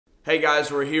Hey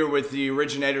guys, we're here with the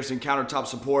originators in countertop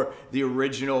support, the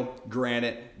original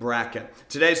Granite Bracket.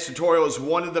 Today's tutorial is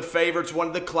one of the favorites, one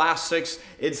of the classics.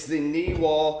 It's the knee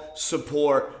wall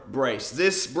support brace.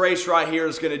 This brace right here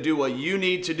is going to do what you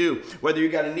need to do. Whether you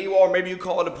got a knee wall or maybe you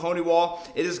call it a pony wall,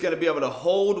 it is going to be able to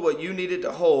hold what you need it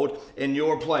to hold in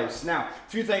your place. Now, a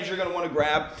few things you're going to want to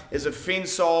grab is a fiend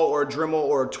saw or a Dremel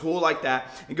or a tool like that.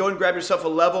 And go ahead and grab yourself a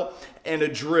level and a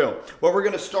drill. What we're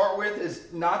going to start with is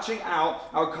notching out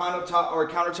our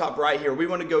countertop right here. We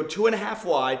want to go 2.5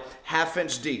 wide, 1/2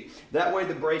 inch deep. That way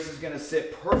the brace is going to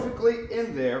sit perfectly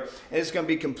in there and it's going to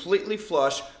be completely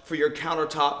flush for your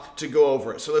countertop to go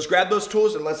over it. So let's grab those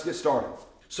tools and let's get started.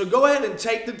 So go ahead and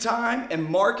take the time and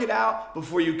mark it out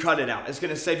before you cut it out. It's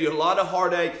going to save you a lot of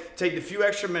heartache. Take a few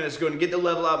extra minutes, go and get the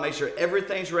level out, make sure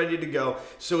everything's ready to go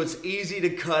so it's easy to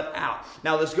cut out.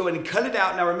 Now let's go ahead and cut it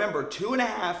out. Now remember,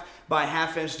 2.5 by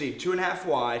 1/2 inch deep, 2.5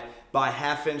 wide by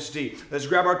 1/2 inch deep. Let's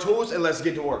grab our tools and let's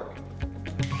get to work.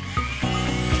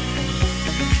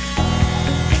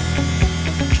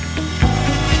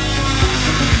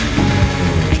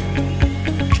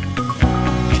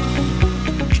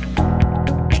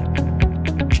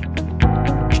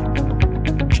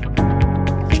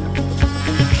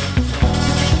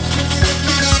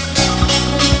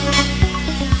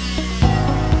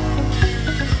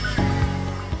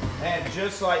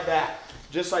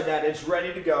 Just like that, it's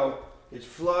ready to go. It's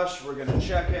flush, we're gonna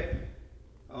check it.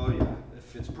 Oh yeah, it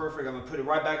fits perfect. I'm gonna put it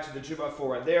right back to the 2x4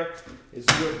 right there. It's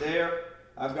good there.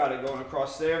 I've got it going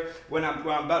across there. When I'm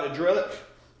about to drill it,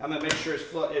 I'm gonna make sure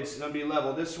it's gonna be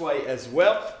level this way as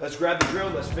well. Let's grab the drill,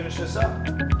 let's finish this up.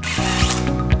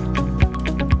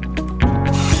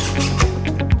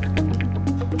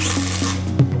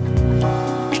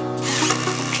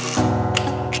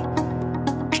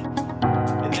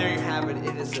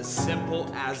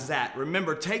 Simple as that.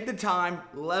 Remember, take the time,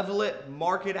 level it,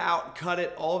 mark it out, cut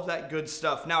it, all of that good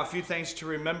stuff. Now, a few things to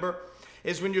remember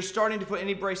is when you're starting to put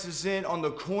any braces in on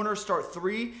the corner, start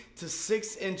 3 to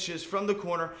 6 inches from the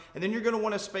corner, and then you're going to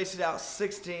want to space it out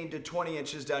 16 to 20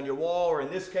 inches down your wall, or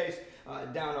in this case,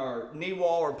 down our knee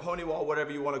wall or pony wall,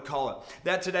 whatever you want to call it.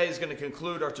 That today is going to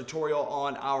conclude our tutorial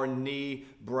on our knee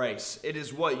brace. It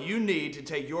is what you need to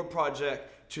take your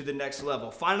project to the next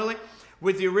level. Finally,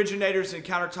 with the originators in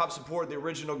countertop support, the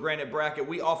original Granite Bracket,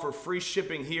 we offer free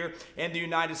shipping here in the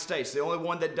United States. The only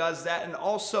one that does that. And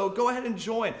also, go ahead and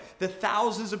join the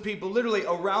thousands of people literally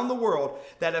around the world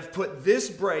that have put this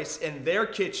brace in their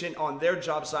kitchen, on their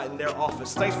job site, in their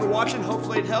office. Thanks for watching.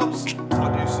 Hopefully it helps.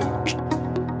 Talk to you soon.